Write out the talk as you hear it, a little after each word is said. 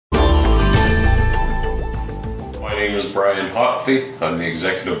name is Brian Hotfee. I'm the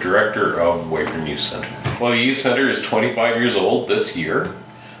Executive Director of Weyburn Youth Centre. Well, the Youth Centre is 25 years old this year.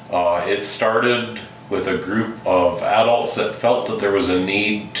 It started with a group of adults that felt that there was a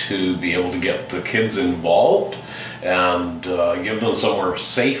need to be able to get the kids involved and give them somewhere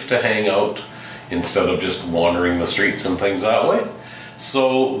safe to hang out instead of just wandering the streets and things that way.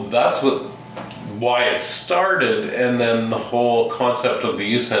 So that's why it started, and then the whole concept of the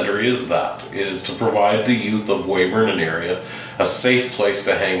youth center is to provide the youth of Weyburn and area a safe place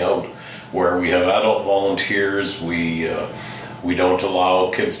to hang out, where we have adult volunteers. We don't allow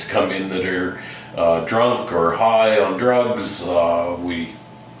kids to come in that are drunk or high on drugs. We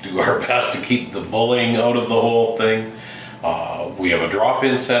do our best to keep the bullying out of the whole thing. We have a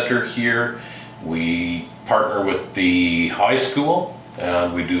drop-in center here. We partner with the high school,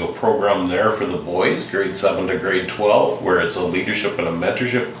 and we do a program there for the boys, grade 7 to grade 12, where it's a leadership and a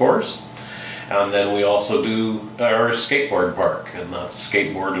mentorship course. And then we also do our skateboard park, and that's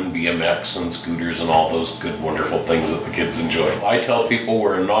skateboard and BMX and scooters and all those good, wonderful things that the kids enjoy. I tell people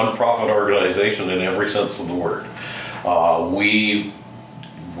we're a non-profit organization in every sense of the word. We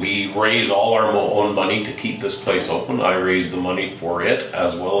raise all our own money to keep this place open. I raise the money for it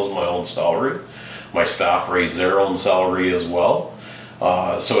as well as my own salary. My staff raise their own salary as well.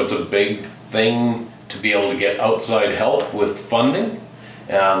 So it's a big thing to be able to get outside help with funding,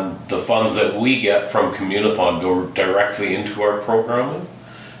 and the funds that we get from Communithon go directly into our programming.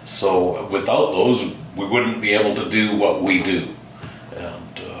 So without those, we wouldn't be able to do what we do.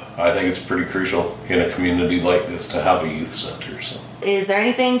 And I think it's pretty crucial in a community like this to have a youth center. So. Is there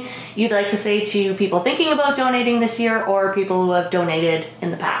anything you'd like to say to people thinking about donating this year, or people who have donated in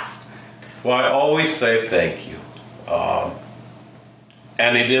the past? Well, I always say thank you.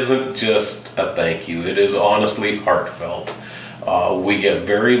 And it isn't just a thank you, it is honestly heartfelt. We get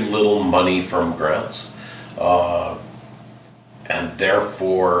very little money from grants, and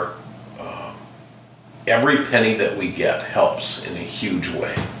therefore every penny that we get helps in a huge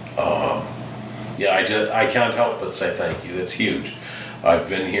way. I can't help but say thank you. It's huge. I've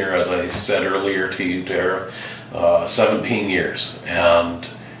been here, as I said earlier to you, Tara, 17 years, and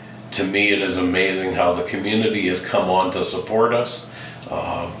to me it is amazing how the community has come on to support us.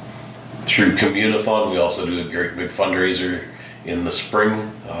 Through Communithon, we also do a great big fundraiser in the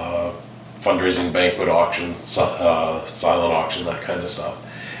spring, fundraising banquet auction, silent auction, that kind of stuff.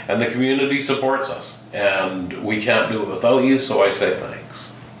 And the community supports us, and we can't do it without you, so I say thanks.